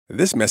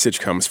This message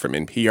comes from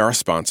NPR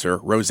sponsor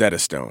Rosetta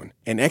Stone,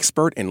 an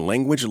expert in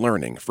language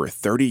learning for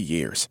 30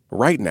 years.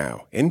 Right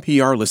now,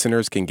 NPR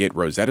listeners can get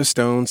Rosetta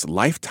Stone's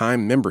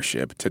lifetime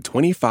membership to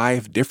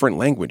 25 different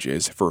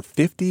languages for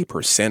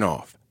 50%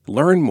 off.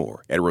 Learn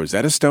more at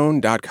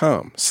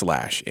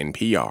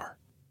rosettastone.com/NPR.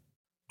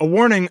 A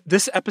warning,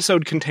 this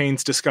episode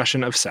contains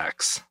discussion of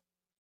sex.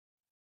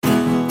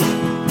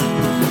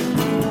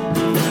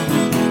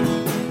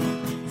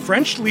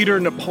 French leader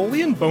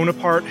Napoleon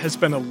Bonaparte has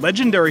been a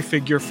legendary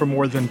figure for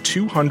more than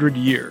 200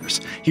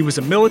 years. He was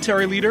a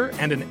military leader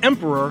and an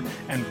emperor,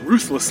 and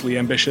ruthlessly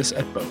ambitious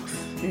at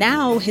both.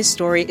 Now his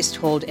story is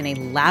told in a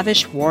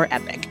lavish war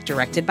epic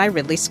directed by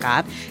Ridley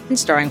Scott and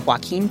starring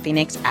Joaquin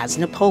Phoenix as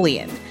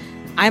Napoleon.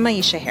 I'm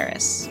Aisha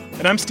Harris.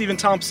 And I'm Stephen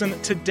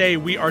Thompson. Today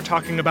we are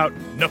talking about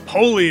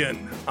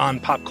Napoleon on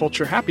Pop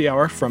Culture Happy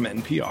Hour from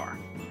NPR.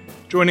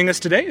 Joining us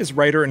today is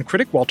writer and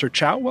critic Walter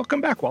Chow.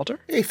 Welcome back, Walter.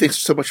 Hey, thanks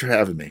so much for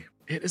having me.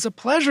 It is a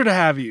pleasure to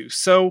have you.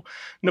 So,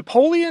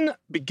 Napoleon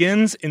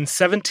begins in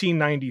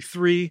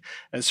 1793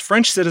 as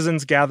French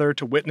citizens gather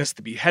to witness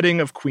the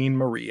beheading of Queen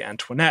Marie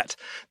Antoinette.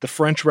 The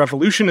French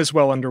Revolution is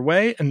well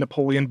underway, and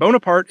Napoleon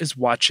Bonaparte is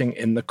watching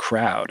in the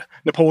crowd.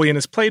 Napoleon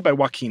is played by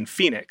Joaquin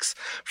Phoenix.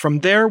 From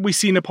there, we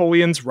see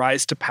Napoleon's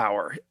rise to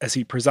power as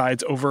he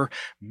presides over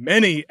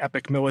many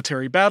epic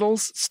military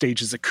battles,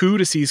 stages a coup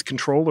to seize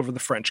control over the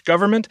French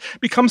government,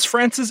 becomes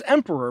France's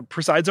emperor,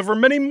 presides over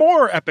many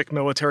more epic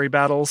military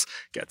battles,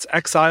 gets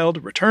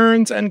exiled,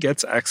 returns, and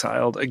gets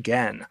exiled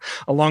again.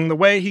 Along the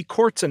way, he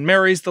courts and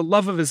marries the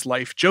love of his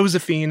life,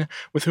 Josephine,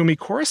 with whom he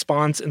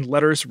corresponds in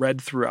letters read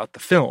throughout the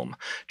film.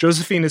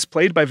 Josephine is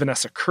played by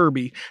Vanessa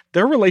Kirby.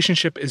 Their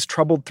relationship is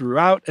troubled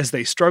throughout as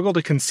they struggle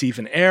to conceive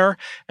an heir,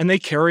 and they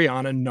carry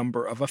on a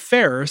number of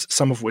affairs,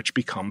 some of which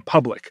become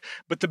public.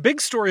 But the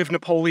big story of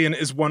Napoleon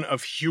is one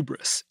of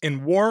hubris,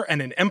 in war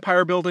and in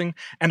empire building,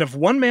 and of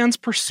one man's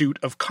pursuit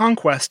of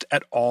conquest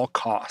at all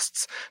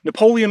costs.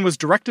 Napoleon was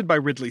directed by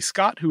Ridley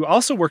Scott, who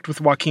also worked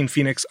with Joaquin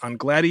Phoenix on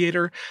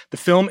Gladiator. The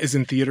film is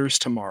in theaters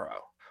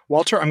tomorrow.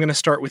 Walter, I'm going to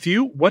start with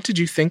you. What did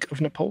you think of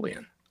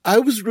Napoleon? I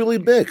was really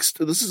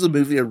mixed. This is a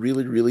movie I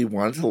really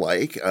wanted to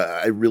like.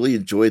 I really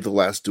enjoyed The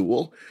Last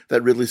Duel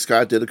that Ridley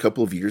Scott did a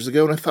couple of years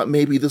ago, and I thought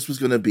maybe this was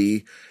going to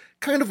be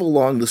kind of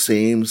along the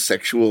same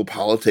sexual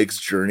politics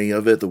journey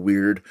of it, the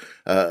weird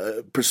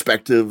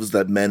perspectives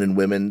that men and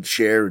women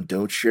share and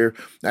don't share.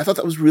 I thought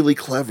that was really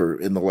clever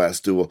in The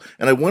Last Duel.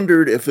 And I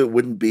wondered if it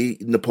wouldn't be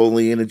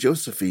Napoleon and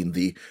Josephine,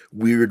 the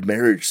weird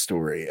marriage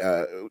story,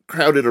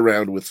 crowded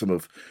around with some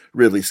of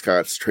Ridley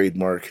Scott's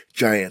trademark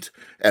giant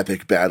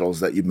epic battles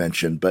that you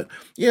mentioned. But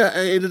yeah,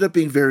 I ended up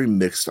being very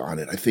mixed on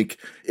it. I think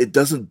it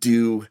doesn't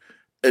do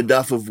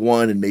enough of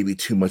one and maybe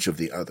too much of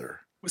the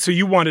other. So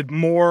you wanted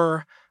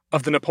more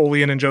of the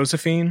Napoleon and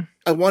Josephine?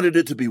 I wanted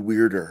it to be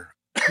weirder.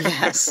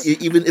 Yes.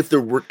 Even if there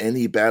weren't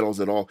any battles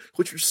at all,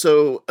 which are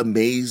so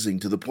amazing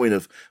to the point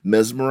of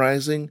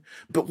mesmerizing.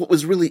 But what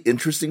was really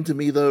interesting to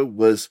me, though,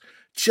 was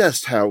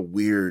just how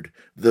weird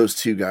those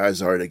two guys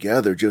are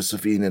together,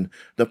 Josephine and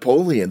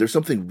Napoleon. There's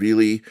something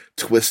really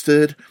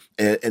twisted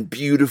and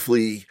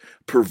beautifully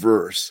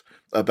perverse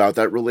about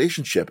that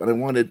relationship. And I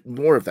wanted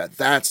more of that.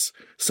 That's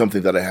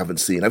something that I haven't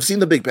seen. I've seen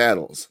the big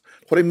battles.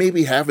 What I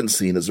maybe haven't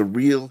seen is a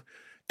real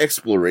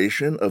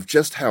exploration of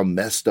just how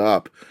messed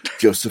up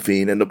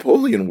Josephine and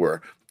Napoleon were.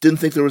 Didn't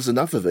think there was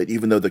enough of it,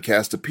 even though the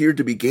cast appeared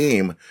to be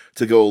game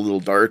to go a little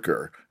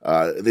darker.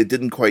 They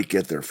didn't quite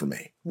get there for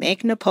me.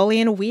 Make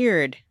Napoleon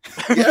weird.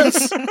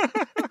 Yes.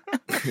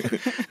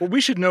 Well,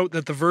 we should note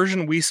that the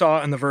version we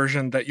saw and the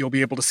version that you'll be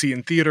able to see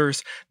in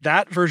theaters,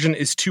 that version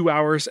is 2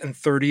 hours and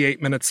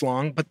 38 minutes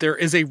long, but there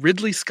is a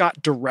Ridley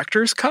Scott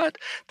director's cut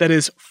that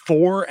is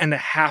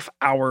 4.5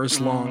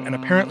 hours long. And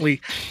apparently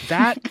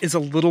that is a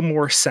little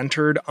more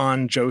centered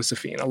on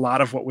Josephine. A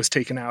lot of what was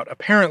taken out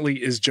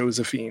apparently is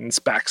Josephine's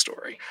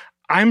backstory.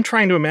 I'm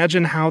trying to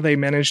imagine how they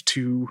managed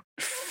to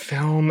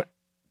film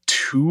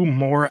 2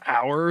 more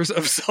hours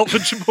of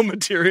salvageable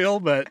material,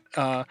 but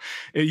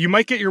you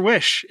might get your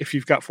wish if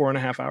you've got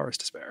 4.5 hours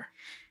to spare.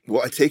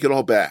 Well, I take it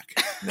all back.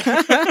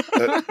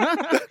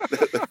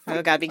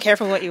 Oh, God, be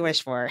careful what you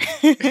wish for.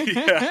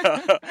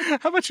 Yeah.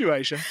 How about you,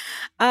 Aisha?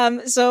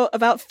 So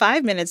about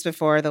 5 minutes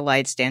before the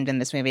lights dimmed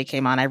and this movie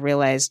came on, I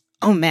realized,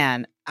 oh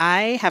man,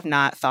 I have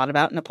not thought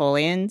about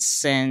Napoleon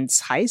since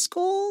high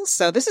school.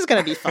 So this is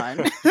going to be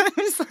fun.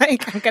 It's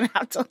like, I'm going to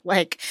have to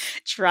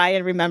try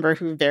and remember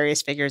who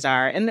various figures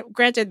are. And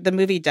granted, the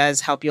movie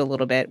does help you a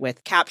little bit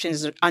with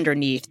captions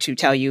underneath to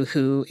tell you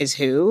who is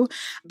who.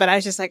 But I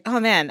was just like, oh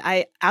man,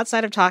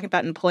 outside of talking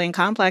about Napoleon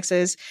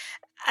complexes,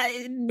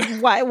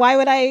 why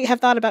would I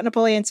have thought about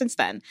Napoleon since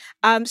then?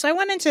 So I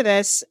went into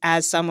this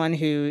as someone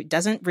who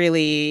doesn't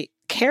really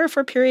care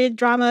for period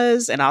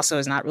dramas and also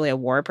is not really a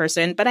war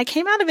person. But I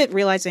came out of it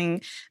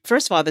realizing,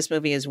 first of all, this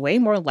movie is way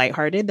more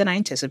lighthearted than I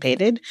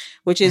anticipated,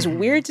 which is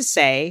weird to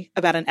say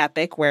about an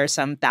epic where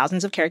some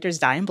thousands of characters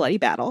die in bloody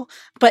battle.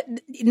 But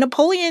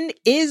Napoleon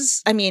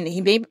is, I mean,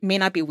 he may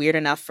not be weird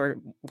enough for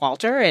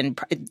Walter, and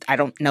I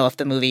don't know if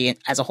the movie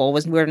as a whole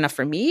was weird enough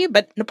for me,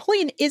 but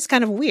Napoleon is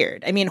kind of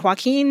weird. I mean,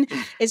 Joaquin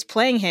is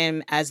playing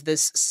him as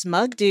this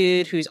smug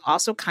dude who's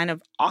also kind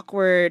of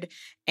awkward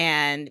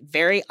and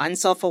very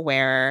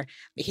unself-aware.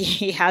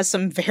 He has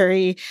some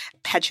very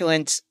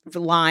petulant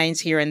lines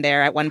here and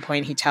there. At one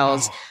point, he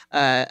tells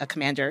a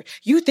commander,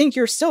 "You think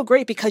you're so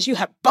great because you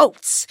have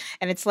boats."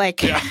 And it's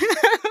like... Yeah.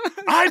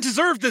 I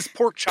deserve this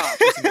pork chop.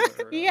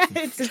 Yeah,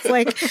 it's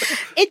like,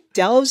 it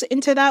delves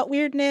into that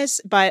weirdness,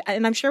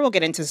 and I'm sure we'll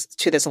get into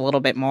this a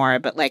little bit more,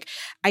 but like,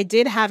 I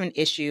did have an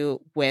issue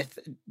with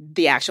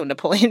the actual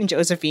Napoleon and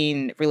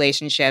Josephine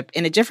relationship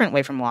in a different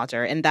way from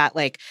Walter, in that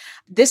like,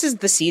 this is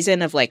the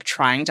season of like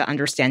trying to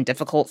understand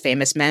difficult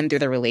famous men through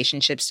their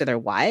relationships to their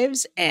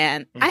wives,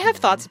 and I have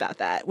thoughts about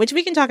that, which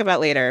we can talk about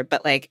later,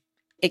 but like,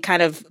 it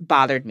kind of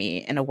bothered me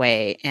in a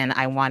way. And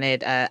I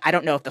wanted, I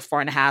don't know if the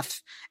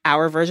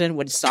 4.5-hour version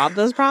would solve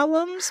those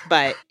problems,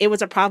 but it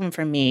was a problem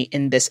for me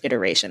in this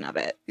iteration of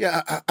it.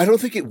 Yeah, I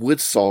don't think it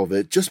would solve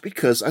it, just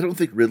because I don't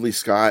think Ridley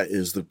Scott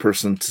is the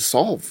person to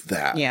solve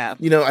that. Yeah.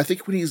 You know, I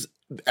think when he's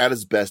at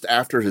his best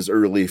after his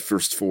early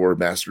first 4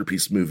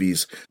 masterpiece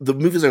movies, the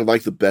movies I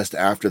like the best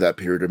after that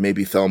period are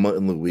maybe Thelma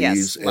and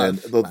Louise and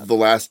The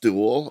Last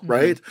Duel,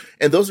 right?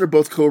 And those are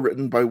both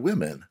co-written by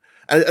women.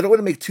 I don't want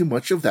to make too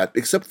much of that,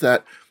 except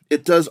that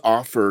it does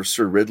offer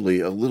Sir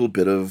Ridley a little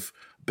bit of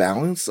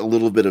balance, a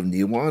little bit of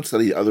nuance that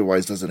he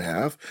otherwise doesn't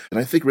have. And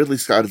I think Ridley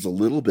Scott is a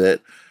little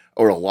bit,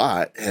 or a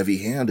lot,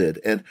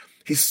 heavy-handed. And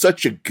he's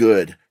such a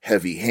good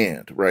heavy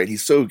hand, right?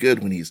 He's so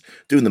good when he's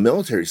doing the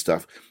military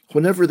stuff.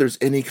 Whenever there's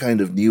any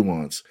kind of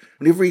nuance,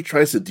 whenever he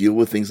tries to deal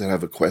with things that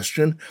have a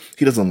question,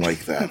 he doesn't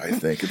like that, I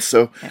think. And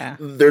so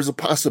there's a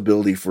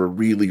possibility for a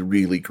really,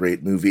 really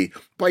great movie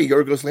by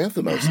Yorgos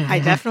Lanthimos. I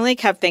definitely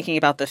kept thinking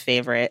about The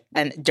Favorite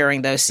and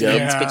during those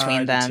scenes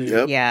between them.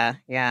 Yep.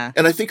 Yeah.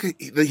 And I think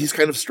he's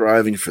kind of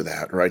striving for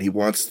that, right? He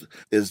wants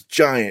his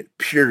giant,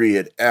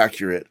 period,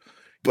 accurate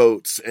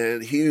boats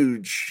and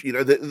huge,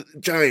 the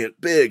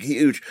giant, big,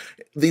 huge.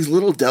 These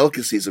little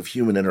delicacies of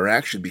human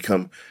interaction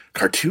become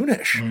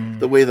cartoonish.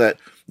 The way that,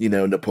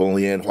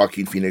 Napoleon,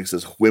 Joaquin Phoenix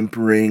is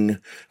whimpering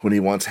when he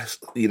wants, as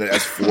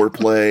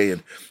foreplay,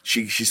 and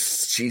she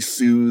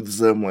soothes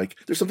them. Like,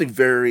 there's something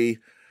very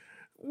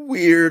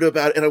weird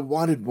about it. And I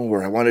wanted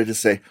more. I wanted to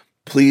say,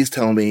 please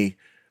tell me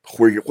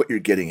what you're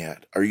getting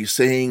at. Are you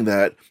saying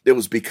that it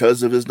was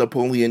because of his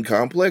Napoleon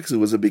complex? Or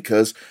was it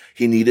because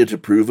he needed to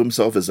prove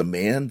himself as a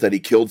man that he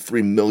killed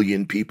 3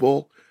 million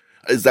people?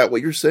 Is that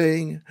what you're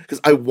saying?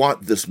 Because I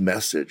want this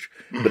message,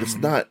 but it's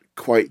not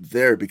quite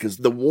there because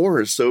the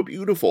war is so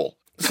beautiful.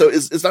 So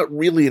it's not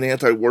really an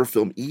anti-war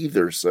film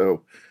either.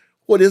 So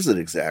what is it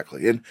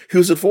exactly? And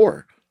who's it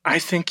for? I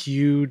think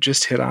you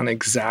just hit on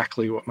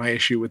exactly what my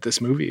issue with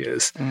this movie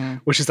is,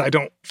 which is I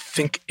don't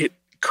think it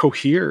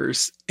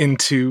coheres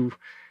into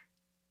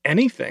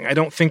anything. I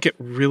don't think it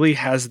really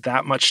has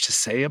that much to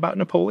say about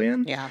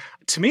Napoleon. Yeah.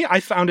 To me,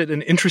 I found it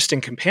an interesting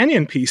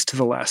companion piece to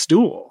The Last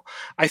Duel.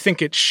 I think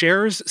it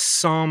shares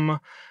some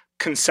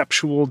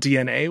conceptual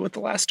DNA with The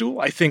Last Duel.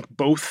 I think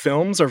both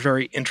films are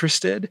very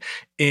interested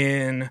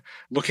in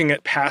looking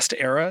at past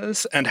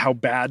eras and how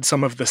bad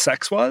some of the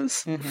sex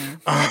was.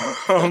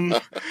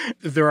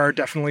 There are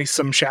definitely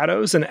some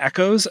shadows and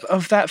echoes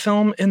of that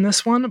film in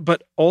this one,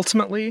 but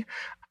ultimately,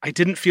 I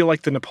didn't feel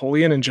like the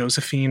Napoleon and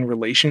Josephine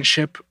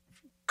relationship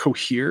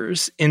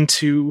coheres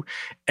into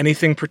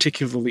anything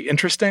particularly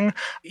interesting.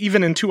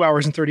 Even in 2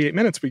 hours and 38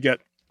 minutes, we get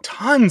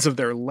tons of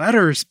their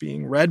letters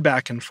being read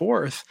back and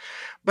forth.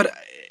 But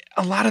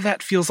a lot of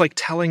that feels like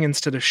telling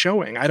instead of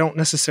showing. I don't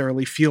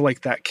necessarily feel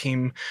like that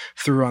came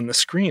through on the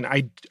screen.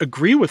 I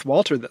agree with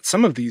Walter that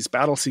some of these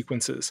battle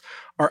sequences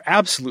are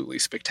absolutely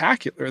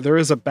spectacular. There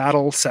is a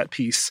battle set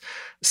piece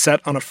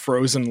set on a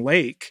frozen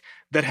lake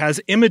that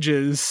has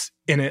images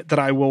in it that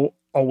I will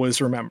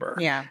always remember.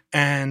 Yeah.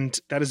 And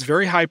that is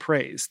very high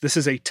praise. This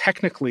is a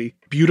technically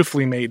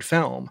beautifully made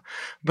film,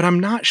 but I'm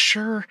not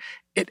sure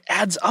it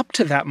adds up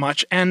to that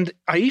much. And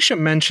Aisha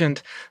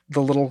mentioned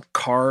the little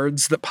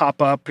cards that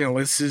pop up.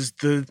 This is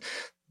the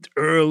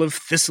Earl of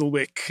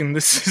Thistlewick, and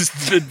this is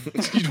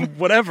the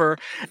whatever.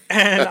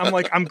 And I'm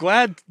like, I'm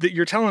glad that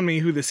you're telling me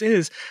who this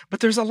is,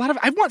 but there's a lot of,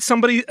 I want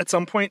somebody at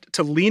some point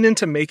to lean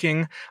into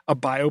making a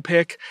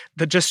biopic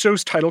that just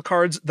shows title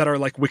cards that are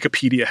like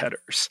Wikipedia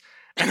headers.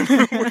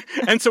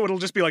 And so it'll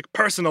just be like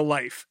personal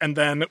life, and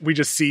then we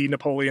just see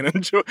Napoleon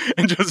and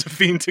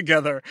Josephine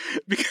together,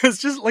 because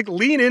just like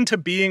lean into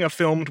being a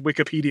filmed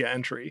Wikipedia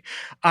entry.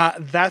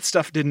 That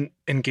stuff didn't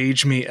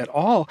engage me at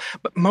all,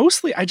 but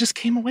mostly I just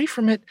came away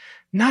from it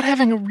not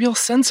having a real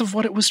sense of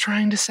what it was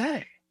trying to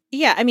say.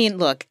 Yeah, I mean,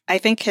 look, I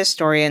think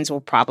historians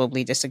will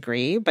probably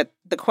disagree, but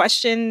the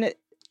question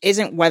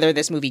isn't whether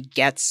this movie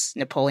gets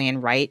Napoleon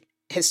right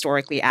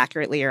historically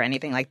accurately or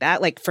anything like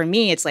that. Like, for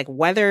me, it's like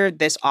whether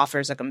this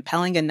offers a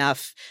compelling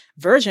enough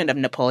version of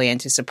Napoleon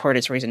to support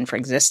its reason for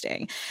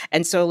existing.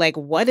 And so, like,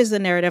 what is the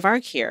narrative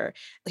arc here?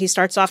 He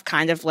starts off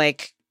kind of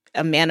like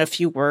a man of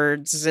few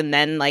words. And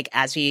then, like,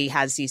 as he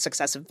has these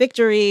successive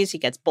victories, he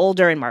gets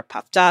bolder and more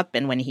puffed up.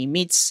 And when he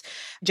meets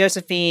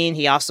Josephine,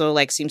 he also,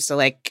 like, seems to,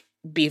 like,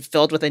 be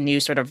filled with a new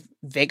sort of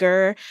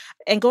vigor.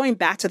 And going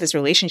back to this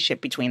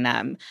relationship between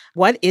them,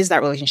 what is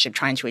that relationship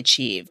trying to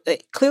achieve?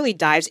 It clearly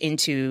dives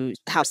into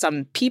how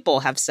some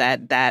people have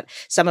said that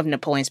some of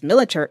Napoleon's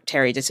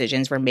military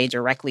decisions were made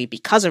directly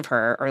because of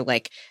her, or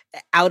like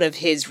out of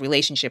his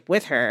relationship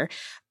with her.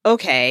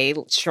 Okay,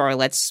 sure,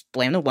 let's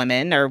blame the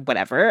women or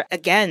whatever.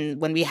 Again,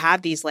 when we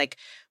have these like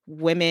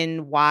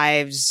women,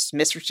 wives,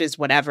 mistresses,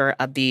 whatever,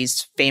 of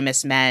these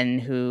famous men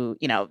who,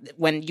 you know,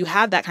 when you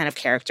have that kind of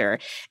character,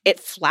 it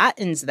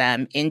flattens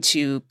them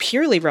into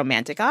purely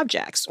romantic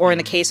objects. Or in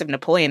the case of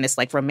Napoleon, this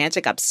like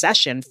romantic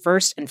obsession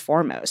first and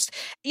foremost.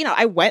 You know,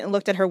 I went and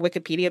looked at her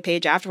Wikipedia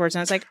page afterwards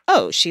and I was like,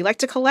 oh, she liked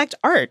to collect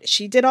art.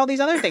 She did all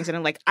these other things. And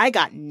I'm like, I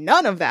got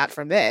none of that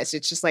from this.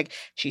 It's just like,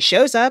 she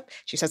shows up,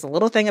 she says a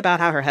little thing about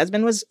how her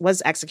husband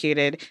was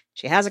executed,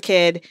 she has a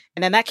kid,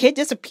 and then that kid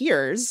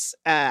disappears.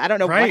 I don't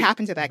know what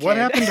happened to that kid. What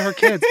happened to her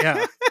kids?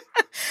 Yeah.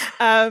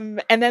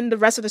 And then the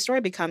rest of the story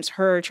becomes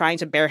her trying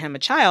to bear him a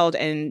child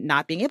and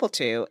not being able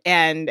to.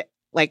 And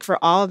like, for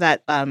all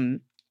that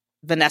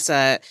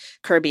Vanessa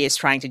Kirby is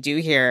trying to do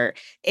here,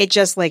 it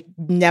just like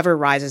never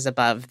rises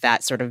above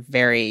that sort of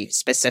very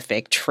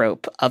specific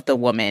trope of the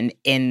woman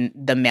in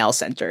the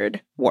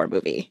male-centered war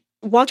movie.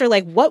 Walter,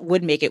 like, what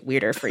would make it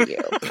weirder for you?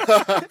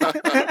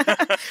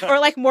 Or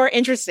like more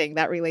interesting,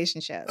 that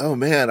relationship? Oh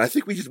man, I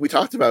think we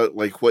talked about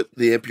like what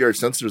the NPR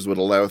censors would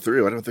allow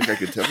through. I don't think I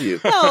could tell you.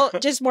 Well,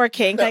 just more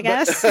kink, I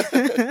guess.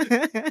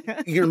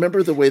 You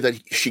remember the way that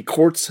she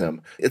courts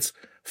him? It's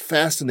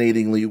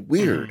fascinatingly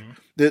weird.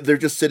 They're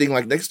just sitting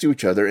like next to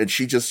each other, and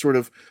she just sort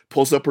of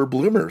pulls up her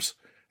bloomers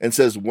and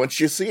says, once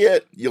you see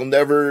it, you'll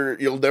never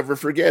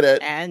forget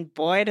it. And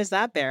boy, does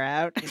that bear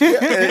out. And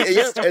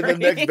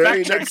the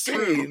very next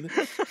scene,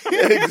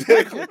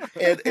 exactly.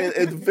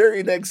 And the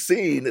very next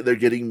scene, they're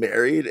getting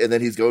married, and then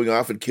he's going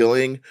off and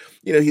killing,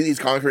 you know, he's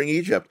conquering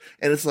Egypt.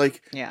 And it's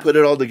like, put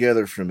it all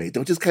together for me.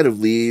 Don't just kind of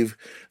leave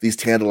these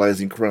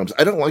tantalizing crumbs.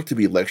 I don't like to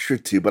be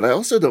lectured to, but I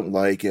also don't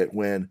like it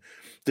when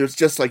there's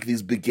just like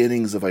these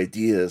beginnings of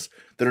ideas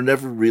that are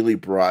never really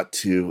brought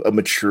to a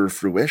mature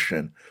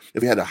fruition.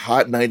 If we had a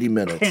hot 90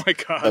 minutes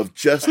of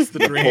just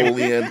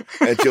Napoleon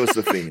and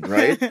Josephine,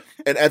 right?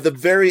 And at the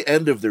very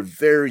end of their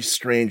very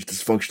strange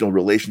dysfunctional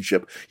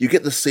relationship, you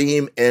get the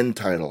same end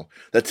title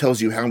that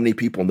tells you how many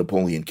people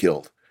Napoleon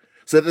killed.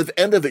 So at the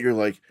end of it, you're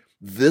like,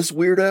 this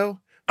weirdo,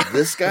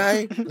 this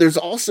guy. There's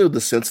also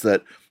the sense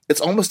that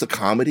it's almost a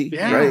comedy,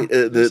 right?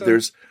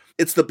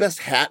 It's the best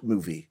Hat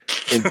movie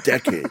in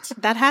decades.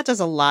 That Hat does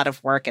a lot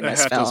of work in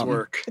this film. Does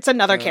work. It's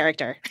another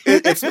character.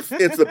 It's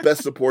the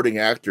best supporting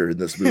actor in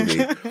this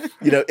movie.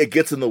 You know, it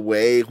gets in the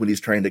way when he's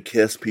trying to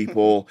kiss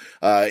people.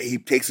 He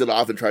takes it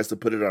off and tries to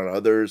put it on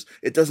others.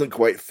 It doesn't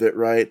quite fit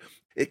right.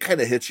 It kind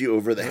of hits you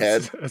over the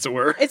head. As it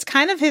were. It's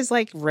kind of his,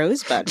 like,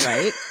 rosebud,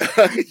 right?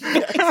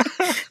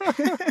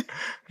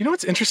 You know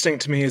what's interesting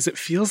to me is it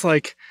feels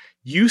like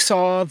you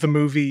saw the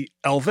movie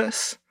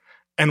Elvis,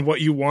 and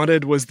what you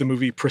wanted was the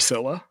movie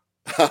Priscilla.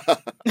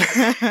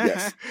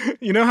 Yes.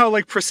 You know how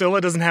like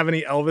Priscilla doesn't have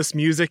any Elvis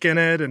music in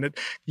it, and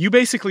you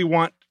basically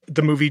want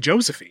the movie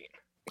Josephine.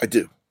 I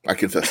do. I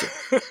confess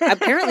it.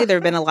 Apparently there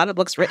have been a lot of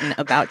books written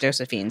about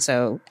Josephine,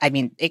 so I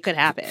mean it could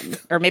happen.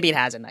 Or maybe it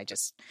hasn't.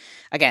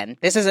 Again,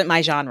 this isn't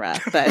my genre,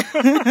 but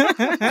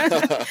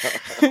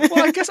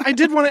Well, I guess I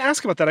did want to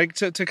ask about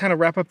that. To kind of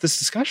wrap up this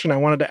discussion, I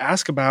wanted to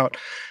ask about,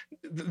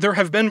 there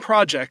have been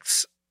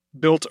projects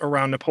built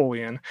around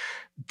Napoleon.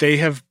 They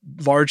have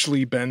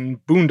largely been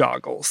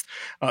boondoggles.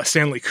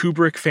 Stanley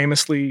Kubrick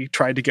famously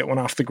tried to get one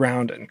off the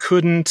ground and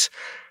couldn't.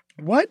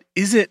 What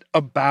is it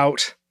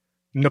about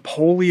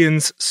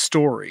Napoleon's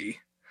story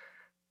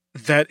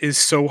that is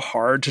so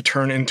hard to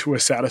turn into a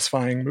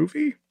satisfying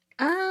movie?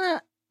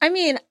 I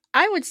mean,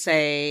 I would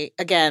say,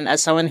 again,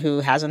 as someone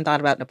who hasn't thought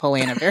about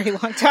Napoleon in a very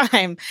long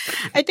time,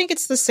 I think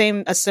it's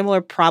a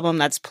similar problem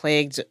that's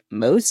plagued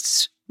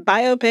most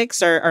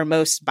biopics or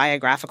most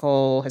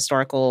biographical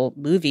historical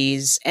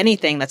movies,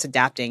 anything that's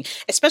adapting,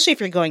 especially if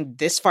you're going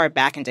this far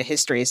back into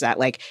history, is that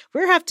like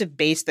we have to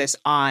base this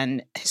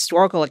on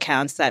historical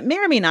accounts that may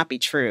or may not be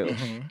true.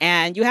 Mm-hmm.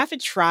 And you have to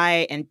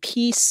try and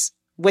piece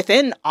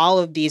within all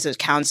of these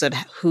accounts of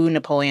who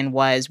Napoleon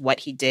was, what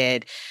he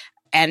did,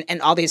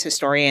 and all these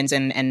historians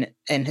and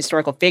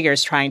historical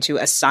figures trying to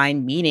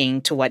assign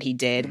meaning to what he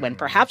did when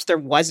perhaps there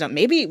wasn't.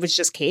 Maybe it was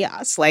just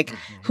chaos. Like,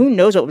 who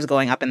knows what was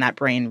going up in that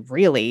brain,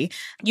 really?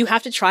 You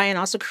have to try and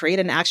also create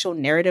an actual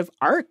narrative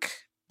arc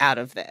out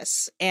of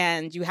this.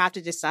 And you have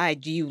to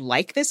decide, do you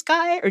like this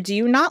guy or do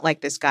you not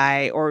like this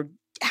guy? Or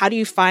how do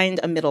you find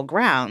a middle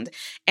ground?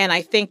 And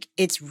I think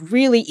it's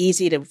really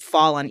easy to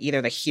fall on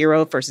either the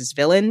hero versus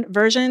villain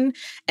version.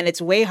 And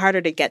it's way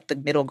harder to get the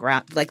middle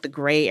ground, like the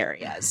gray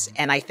areas.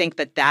 And I think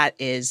that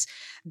is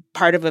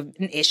part of an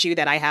issue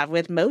that I have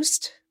with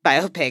most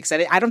biopics.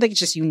 I don't think it's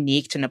just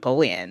unique to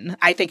Napoleon.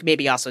 I think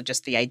maybe also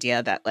just the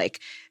idea that like,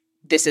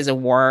 this is a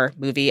war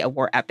movie, a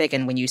war epic.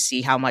 And when you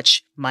see how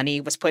much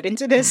money was put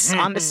into this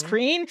on the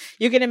screen,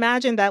 you can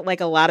imagine that like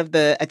a lot of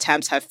the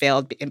attempts have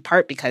failed in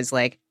part because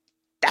like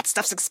that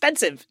stuff's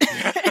expensive.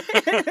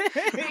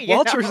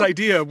 Walter's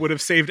idea would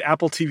have saved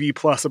Apple TV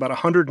Plus about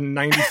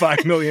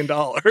 $195 million.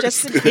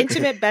 Just an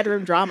intimate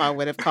bedroom drama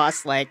would have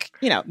cost like,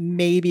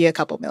 maybe a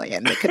couple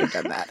million. They could have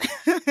done that.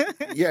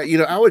 Yeah,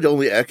 I would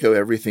only echo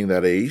everything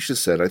that Aisha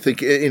said. I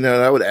think,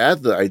 I would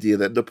add the idea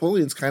that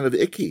Napoleon's kind of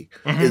icky.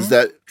 Mm-hmm. Is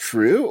that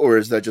true, or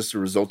is that just a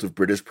result of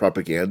British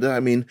propaganda?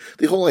 I mean,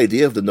 the whole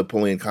idea of the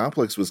Napoleon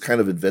complex was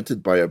kind of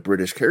invented by a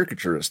British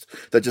caricaturist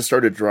that just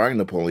started drawing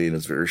Napoleon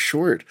as very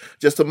short,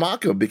 just to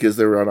mock him because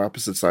they were on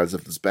opposite sides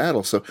of this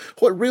battle. So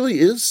what really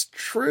is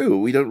true,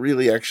 we don't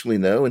really actually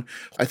know. And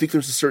I think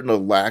there's a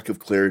certain lack of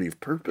clarity of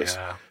purpose.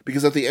 Yeah.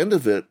 Because at the end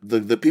of it,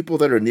 the people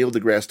that are Neil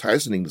deGrasse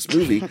Tysoning this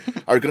movie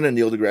are going to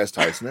Neil deGrasse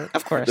Tyson it.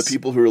 Of course. The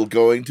people who are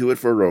going to it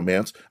for a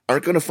romance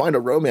aren't going to find a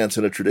romance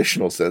in a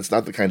traditional sense,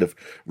 not the kind of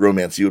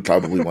romance you would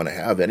probably want to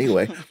have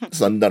anyway.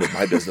 It's none of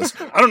my business.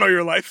 I don't know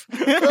your life.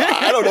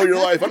 I don't know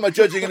your life. I'm not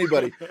judging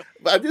anybody.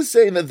 But I'm just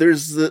saying that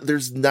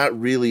there's not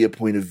really a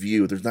point of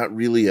view. There's not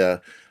really I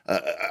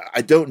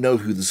don't know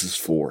who this is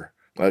for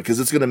because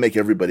it's going to make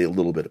everybody a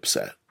little bit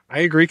upset.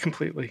 I agree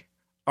completely.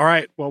 All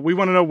right. Well, we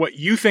want to know what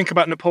you think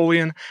about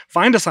Napoleon.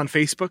 Find us on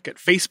Facebook at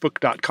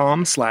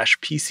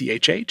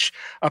facebook.com/PCHH.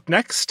 Up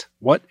next,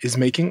 what is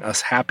making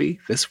us happy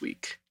this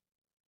week?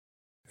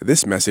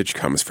 This message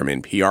comes from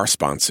NPR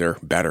sponsor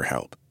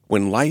BetterHelp.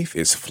 When life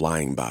is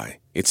flying by,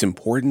 it's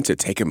important to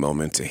take a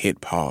moment to hit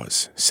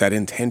pause, set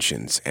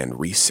intentions, and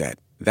reset.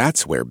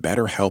 That's where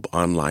BetterHelp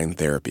Online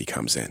Therapy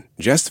comes in.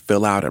 Just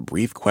fill out a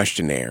brief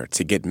questionnaire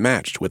to get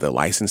matched with a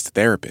licensed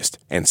therapist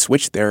and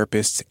switch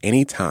therapists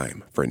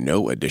anytime for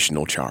no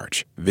additional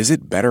charge.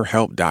 Visit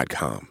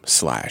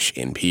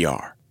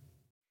BetterHelp.com/NPR.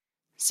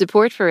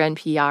 Support for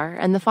NPR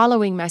and the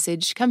following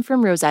message come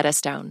from Rosetta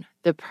Stone,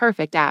 the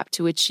perfect app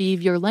to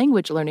achieve your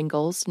language learning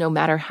goals no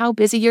matter how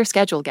busy your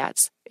schedule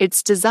gets.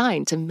 It's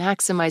designed to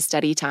maximize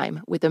study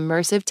time with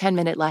immersive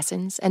 10-minute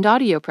lessons and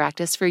audio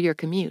practice for your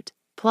commute.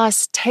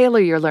 Plus, tailor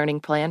your learning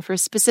plan for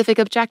specific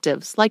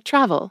objectives like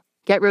travel.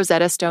 Get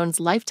Rosetta Stone's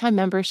lifetime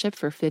membership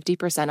for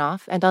 50%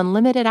 off and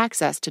unlimited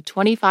access to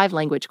 25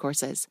 language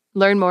courses.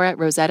 Learn more at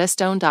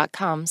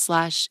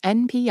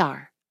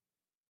rosettastone.com/NPR.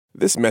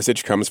 This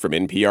message comes from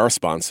NPR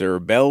sponsor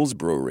Bell's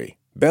Brewery.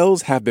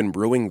 Bell's have been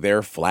brewing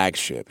their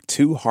flagship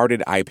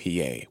Two-Hearted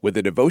IPA with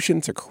a devotion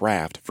to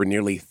craft for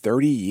nearly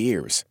 30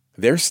 years.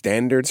 Their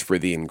standards for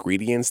the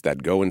ingredients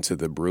that go into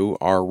the brew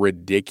are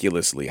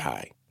ridiculously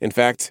high. In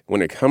fact,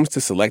 when it comes to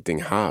selecting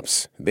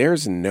hops,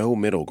 there's no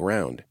middle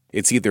ground.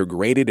 It's either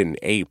graded an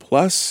A+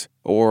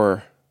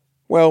 or,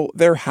 well,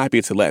 they're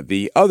happy to let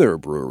the other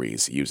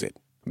breweries use it.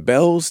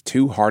 Bell's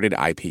Two-Hearted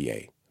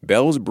IPA.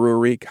 Bell's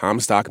Brewery,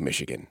 Comstock,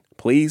 Michigan.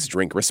 Please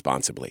drink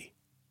responsibly.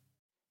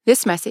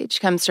 This message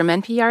comes from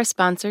NPR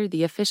sponsor,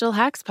 the official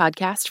Hacks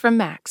podcast from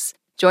Max.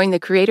 Join the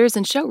creators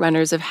and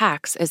showrunners of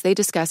Hacks as they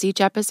discuss each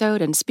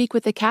episode and speak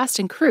with the cast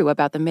and crew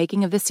about the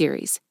making of the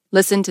series.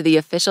 Listen to the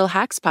official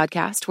Hacks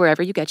podcast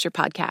wherever you get your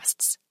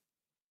podcasts.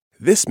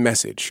 This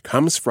message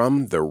comes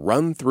from The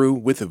Run Through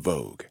with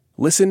Vogue.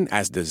 Listen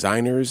as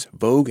designers,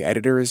 Vogue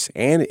editors,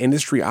 and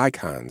industry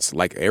icons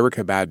like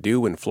Erykah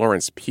Badu and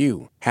Florence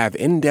Pugh have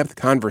in-depth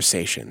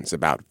conversations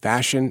about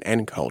fashion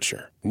and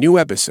culture. New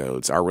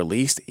episodes are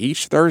released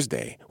each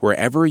Thursday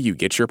wherever you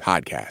get your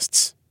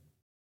podcasts.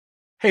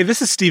 Hey,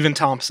 this is Stephen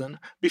Thompson.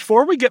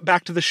 Before we get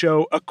back to the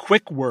show, a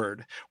quick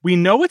word. We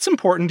know it's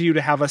important to you to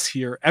have us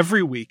here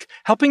every week,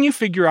 helping you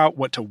figure out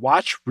what to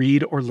watch,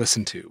 read, or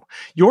listen to.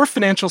 Your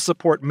financial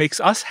support makes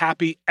us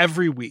happy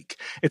every week.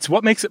 It's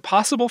what makes it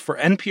possible for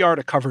NPR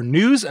to cover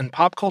news and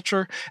pop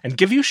culture and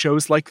give you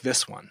shows like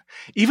this one.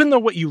 Even though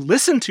what you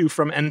listen to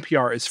from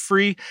NPR is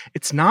free,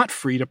 it's not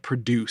free to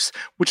produce,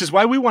 which is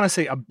why we want to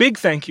say a big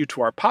thank you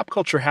to our Pop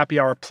Culture Happy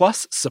Hour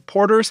Plus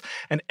supporters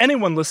and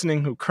anyone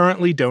listening who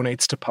currently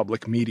donates to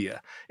public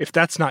media. If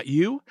that's not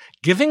you,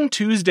 Giving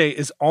Tuesday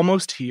is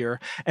almost here,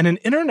 and an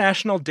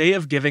International Day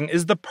of Giving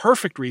is the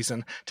perfect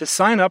reason to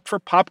sign up for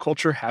Pop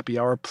Culture Happy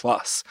Hour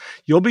Plus.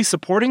 You'll be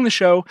supporting the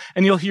show,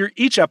 and you'll hear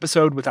each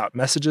episode without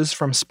messages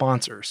from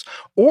sponsors.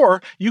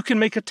 Or you can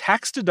make a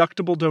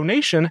tax-deductible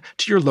donation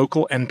to your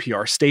local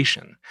NPR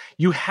station.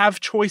 You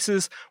have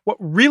choices. What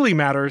really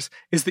matters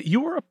is that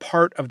you are a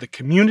part of the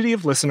community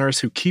of listeners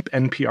who keep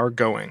NPR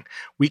going.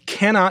 We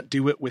cannot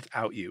do it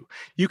without you.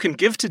 You can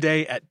give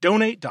today at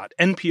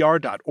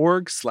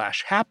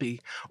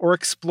donate.npr.org/happy or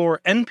explore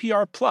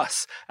NPR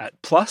Plus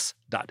at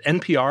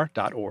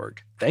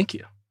plus.npr.org. Thank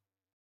you.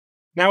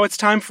 Now it's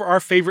time for our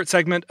favorite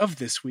segment of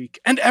this week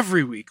and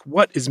every week.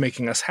 What is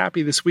making us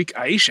happy this week?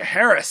 Aisha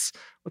Harris,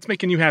 What's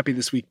making you happy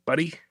this week,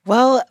 buddy?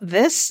 Well,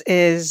 this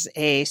is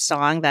a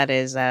song that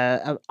is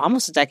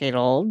almost a decade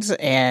old,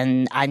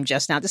 and I'm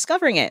just now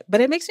discovering it,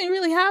 but it makes me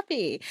really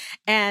happy.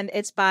 And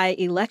it's by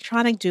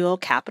electronic duo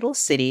Capital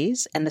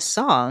Cities, and the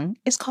song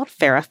is called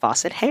Farrah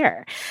Fawcett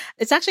Hair.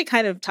 It's actually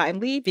kind of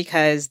timely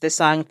because this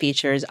song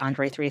features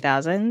Andre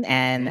 3000,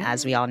 and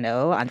as we all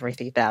know, Andre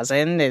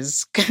 3000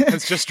 has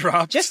just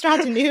dropped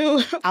a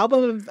new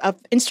album of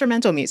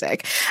instrumental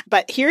music.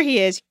 But here he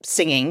is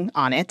singing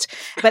on it.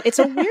 But it's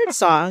a weird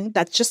song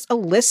that's just a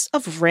list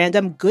of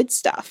random good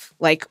stuff,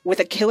 like with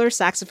a killer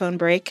saxophone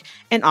break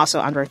and also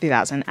Andre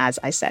 3000, as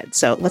I said.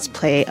 So let's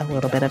play a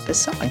little bit of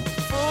this song.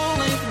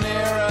 Full-length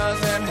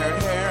mirrors and her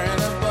hair in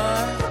a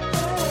bun.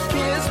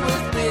 Kids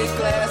with big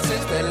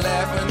glasses, they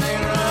laugh when they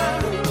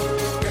run.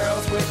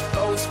 Girls with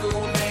old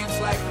school names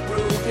like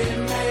Ruby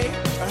May.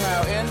 Or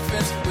how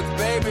infants with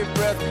baby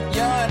breath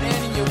yawn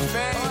in your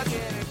face.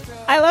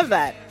 I love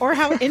that. Or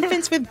how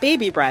infants with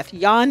baby breath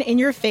yawn in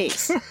your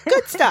face.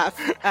 Good stuff.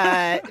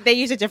 They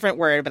use a different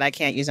word, but I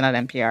can't use it on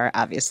NPR,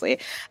 obviously.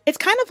 It's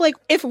kind of like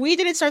If We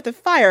Didn't Start the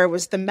Fire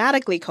was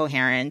thematically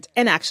coherent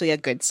and actually a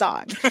good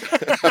song.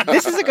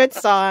 This is a good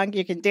song.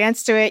 You can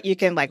dance to it. You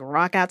can like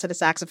rock out to the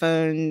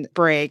saxophone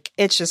break.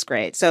 It's just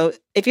great. So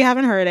if you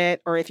haven't heard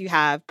it, or if you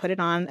have, put it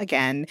on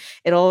again.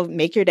 It'll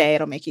make your day.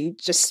 It'll make you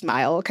just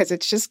smile because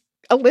it's just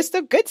a list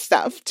of good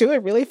stuff to a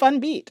really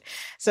fun beat.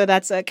 So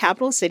that's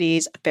Capital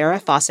Cities'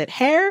 Farrah Fawcett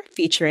Hair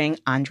featuring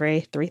Andre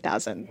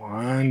 3000.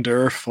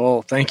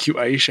 Wonderful. Thank you,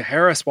 Aisha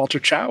Harris. Walter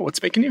Chow,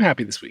 what's making you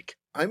happy this week?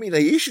 I mean,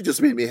 Aisha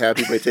just made me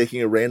happy by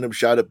taking a random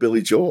shot at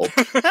Billy Joel.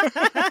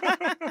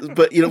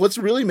 But, what's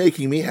really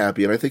making me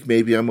happy, and I think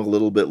maybe I'm a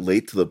little bit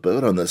late to the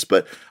boat on this,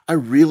 but I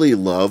really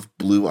love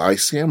Blue Eye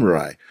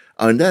Samurai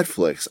on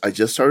Netflix. I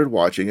just started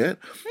watching it.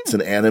 It's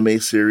an anime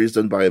series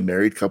done by a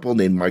married couple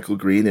named Michael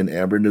Green and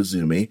Amber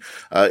Nozumi.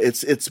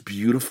 It's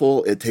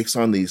beautiful. It takes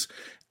on these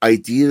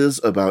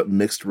ideas about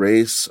mixed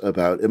race,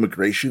 about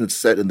immigration. It's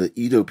set in the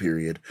Edo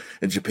period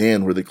in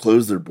Japan, where they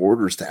closed their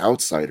borders to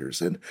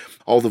outsiders, and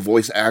all the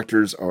voice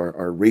actors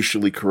are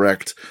racially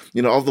correct.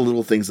 All the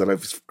little things that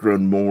I've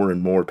grown more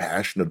and more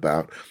passionate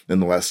about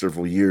in the last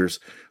several years.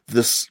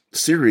 This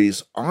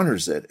series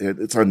honors it.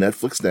 It's on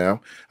Netflix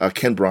now.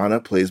 Ken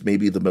Branagh plays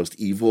maybe the most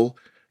evil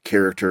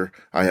character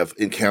I have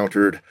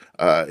encountered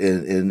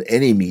in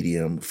any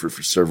medium for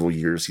several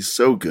years. He's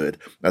so good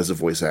as a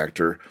voice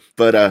actor.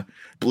 But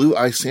Blue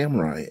Eye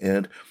Samurai,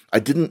 and I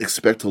didn't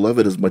expect to love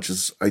it as much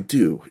as I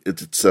do.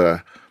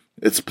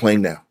 It's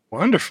playing now.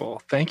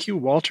 Wonderful. Thank you,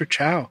 Walter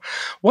Chow.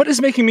 What is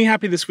making me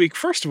happy this week?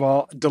 First of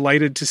all,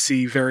 delighted to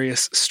see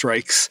various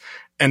strikes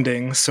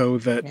ending so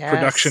that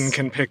production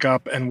can pick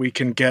up and we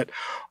can get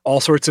all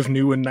sorts of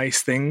new and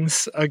nice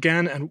things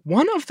again. And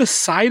one of the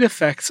side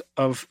effects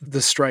of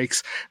the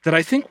strikes that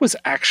I think was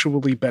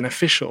actually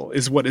beneficial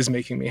is what is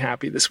making me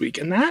happy this week.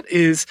 And that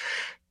is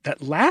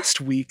that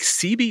last week,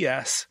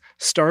 CBS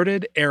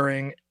started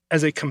airing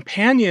as a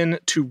companion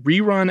to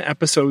rerun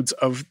episodes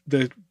of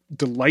the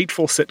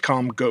delightful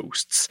sitcom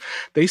Ghosts.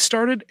 They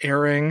started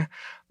airing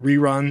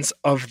reruns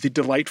of the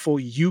delightful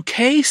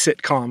UK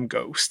sitcom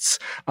Ghosts,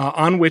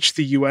 on which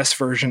the US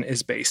version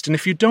is based. And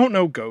if you don't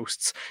know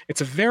Ghosts, it's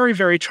a very,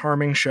 very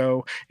charming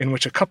show in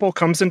which a couple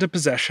comes into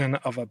possession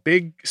of a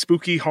big,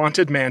 spooky,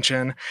 haunted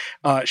mansion.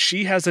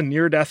 She has a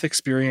near-death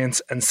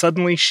experience, and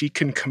suddenly she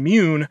can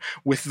commune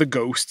with the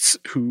ghosts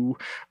who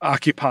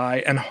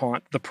occupy and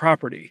haunt the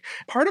property.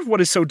 Part of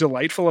what is so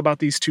delightful about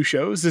these two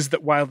shows is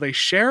that while they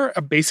share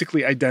a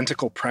basically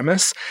identical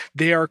premise,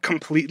 they are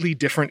completely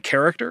different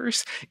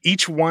characters.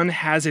 Each one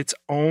has its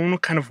own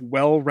kind of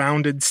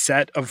well-rounded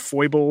set of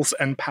foibles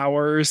and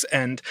powers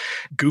and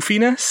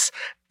goofiness.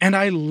 And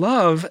I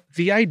love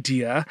the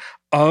idea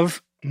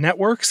of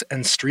networks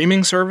and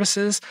streaming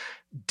services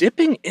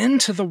dipping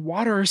into the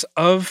waters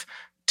of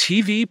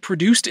TV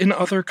produced in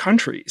other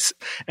countries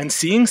and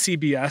seeing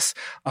CBS,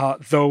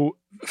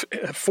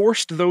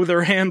 forced though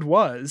their hand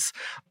was,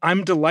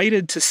 I'm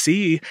delighted to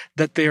see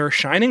that they are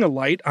shining a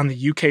light on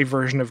the UK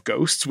version of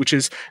Ghosts, which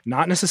is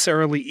not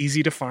necessarily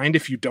easy to find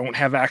if you don't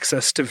have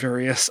access to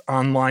various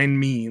online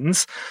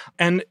means,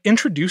 and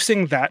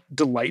introducing that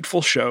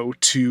delightful show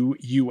to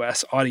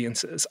US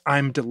audiences.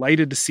 I'm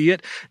delighted to see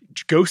it.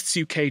 Ghosts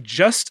UK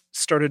just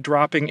started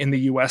dropping in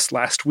the US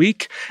last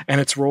week, and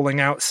it's rolling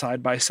out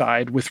side by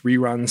side with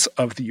reruns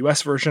of the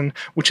US version,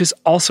 which is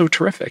also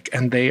terrific,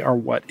 and they are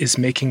what is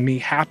making me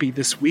happy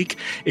this week.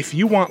 If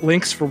you want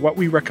links for what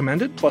we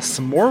recommended, plus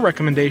some more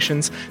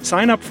recommendations,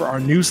 sign up for our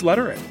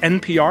newsletter at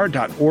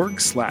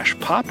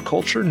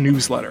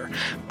npr.org/popculturenewsletter.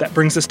 That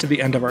brings us to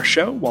the end of our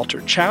show.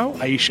 Walter Chow,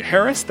 Aisha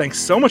Harris, thanks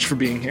so much for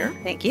being here.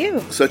 Thank you.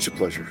 Such a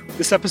pleasure.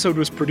 This episode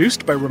was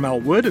produced by Ramel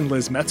Wood and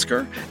Liz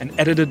Metzger and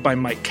edited by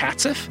Mike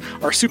Katziff.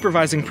 Our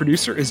supervising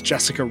producer is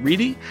Jessica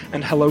Reedy,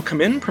 and Hello Come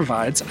In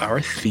provides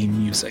our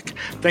theme music.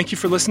 Thank you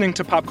for listening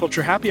to Pop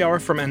Culture Happy Hour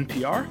from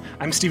NPR.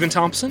 I'm Stephen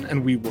Thompson,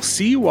 and we will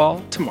see you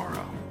all tomorrow.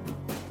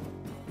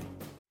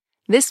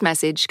 This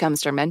message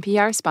comes from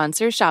NPR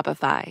sponsor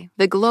Shopify,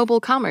 the global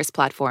commerce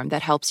platform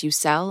that helps you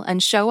sell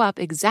and show up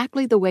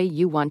exactly the way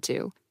you want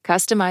to.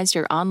 Customize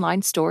your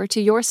online store to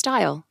your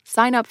style.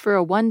 Sign up for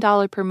a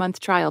 $1 per month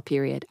trial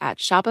period at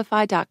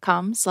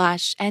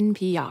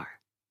shopify.com/NPR.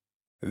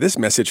 This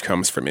message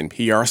comes from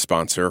NPR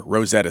sponsor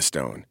Rosetta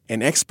Stone,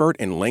 an expert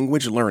in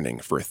language learning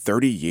for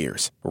 30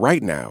 years.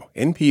 Right now,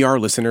 NPR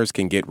listeners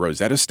can get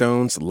Rosetta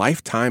Stone's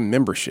lifetime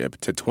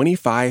membership to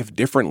 25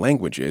 different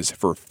languages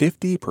for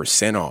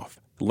 50% off.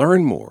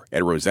 Learn more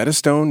at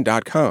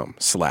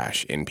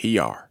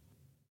rosettastone.com/NPR.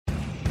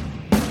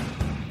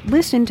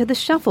 Listen to the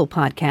Shuffle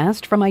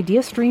podcast from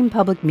IdeaStream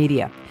Public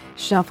Media.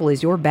 Shuffle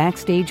is your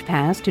backstage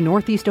pass to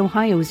Northeast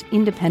Ohio's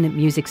independent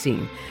music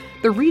scene.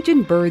 The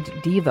region birthed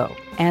Devo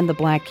and the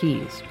Black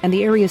Keys, and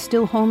the area is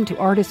still home to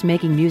artists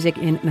making music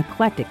in an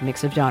eclectic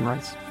mix of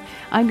genres.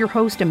 I'm your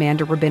host,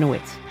 Amanda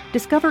Rabinowitz.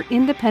 Discover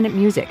independent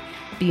music.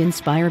 Be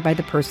inspired by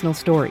the personal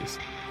stories.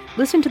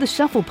 Listen to the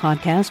Shuffle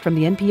podcast from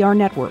the NPR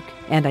Network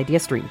and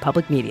IdeaStream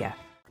Public Media.